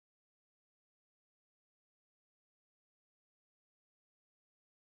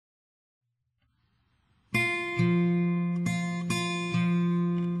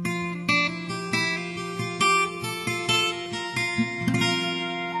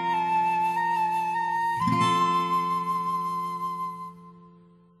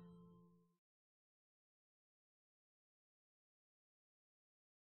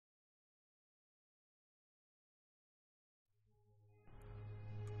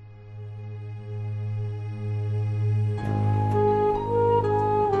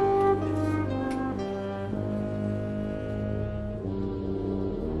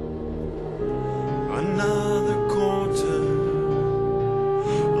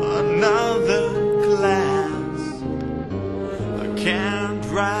another class. I can't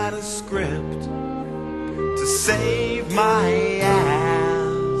write a script to save my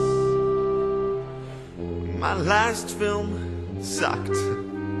ass. My last film sucked.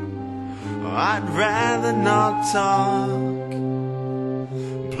 I'd rather not talk.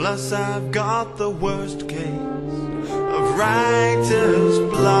 Plus I've got the worst case of writer's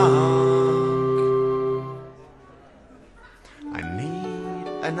block. I need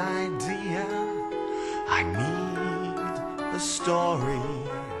an idea, I need a story.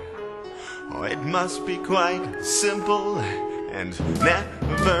 Oh, it must be quite simple and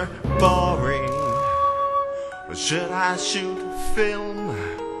never boring. Should I shoot film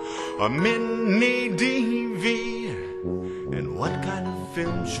or mini DV? And what kind of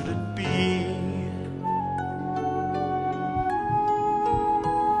film should it be?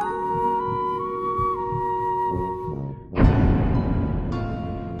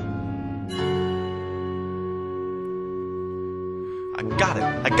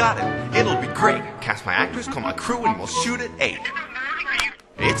 I got it, it'll be great. Cast my actors, call my crew, and we'll shoot at 8.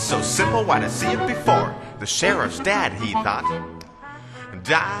 It's so simple, why didn't I see it before? The sheriff's dad, he thought,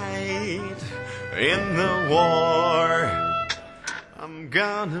 died in the war. I'm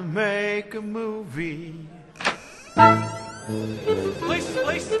gonna make a movie. Places,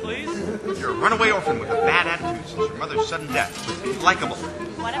 please. You're a runaway orphan with a bad attitude since your mother's sudden death. Likeable.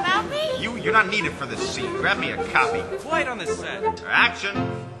 What about me? You're not needed for this scene. Grab me a copy. It's light on this set. Action.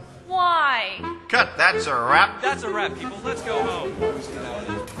 Why? Cut, that's a wrap. That's a wrap, people. Let's go home.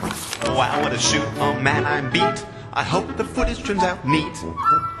 Wow, what a shoot. Oh man, I'm beat. I hope the footage turns out neat.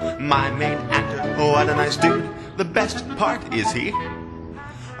 My main actor, what a nice dude. The best part is he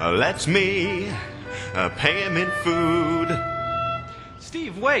lets me pay him in food.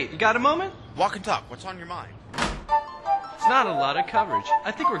 Steve, wait. You got a moment? Walk and talk. What's on your mind? It's not a lot of coverage.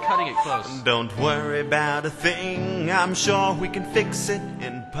 I think we're cutting it close. Don't worry about a thing. I'm sure we can fix it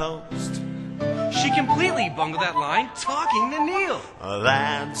in post. She completely bungled that line talking to Neil. Oh,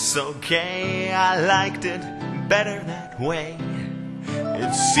 that's okay. I liked it better that way.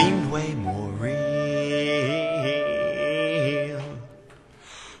 It seemed way more real.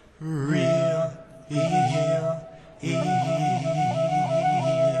 Real.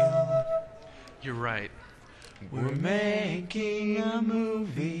 You're right. We're making a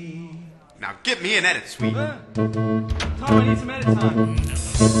movie. Now get me an edit, sweet. Tom, I need some edit time.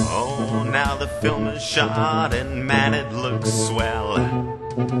 Oh, now the film is shot and man, it looks swell.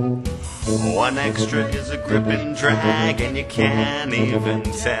 One extra is a grip and drag and you can't even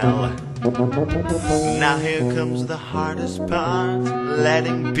tell. Now here comes the hardest part,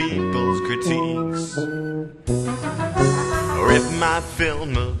 letting people's critiques rip my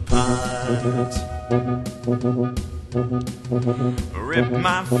film apart. Rip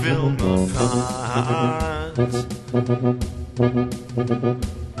my film apart.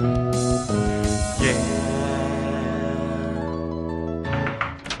 Yeah.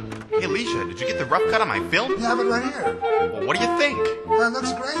 Hey, Alicia, did you get the rough cut on my film? You have it right here. Well, what do you think? Well, it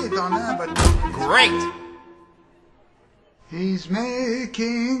looks great on there, but Great! he's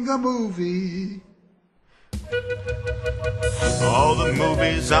making a movie. Oh, the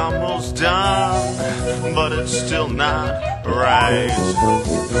movie's almost done, but it's still not right.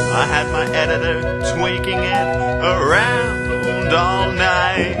 I had my editor tweaking it around all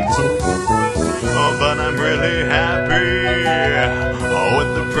night. Oh, but I'm really happy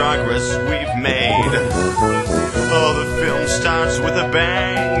with the progress we've made. Oh, the film starts with a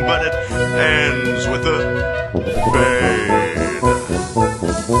bang, but it ends with a fade.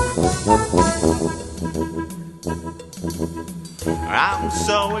 I'm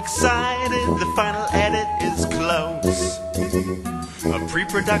so excited, the final edit is close. A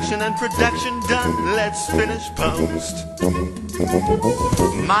pre-production and production done, let's finish post.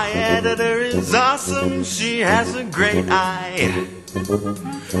 My editor is awesome, she has a great eye.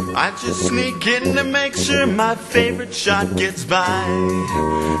 I just sneak in to make sure my favorite shot gets by.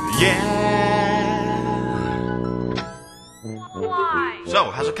 Yeah. Why? So,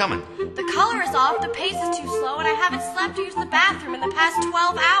 how's it coming? The color is off, the pace is too slow, and I haven't slept or used the bathroom in the past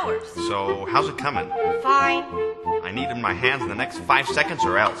 12 hours. So, how's it coming? Fine. I need it in my hands in the next 5 seconds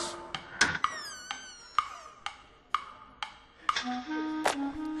or else.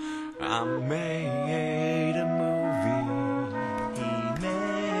 I made a movie. He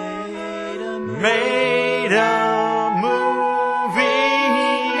made a movie. Made a movie.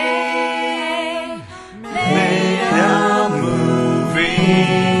 Made a movie.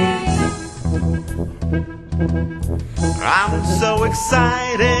 I'm so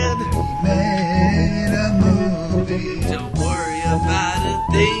excited. Made a movie. Don't worry about a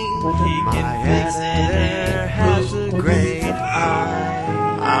thing. think he can fix it. Editor has a great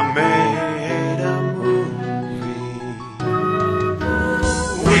eye. I made a movie.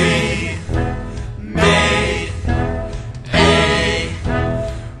 We made a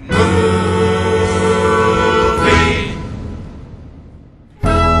movie.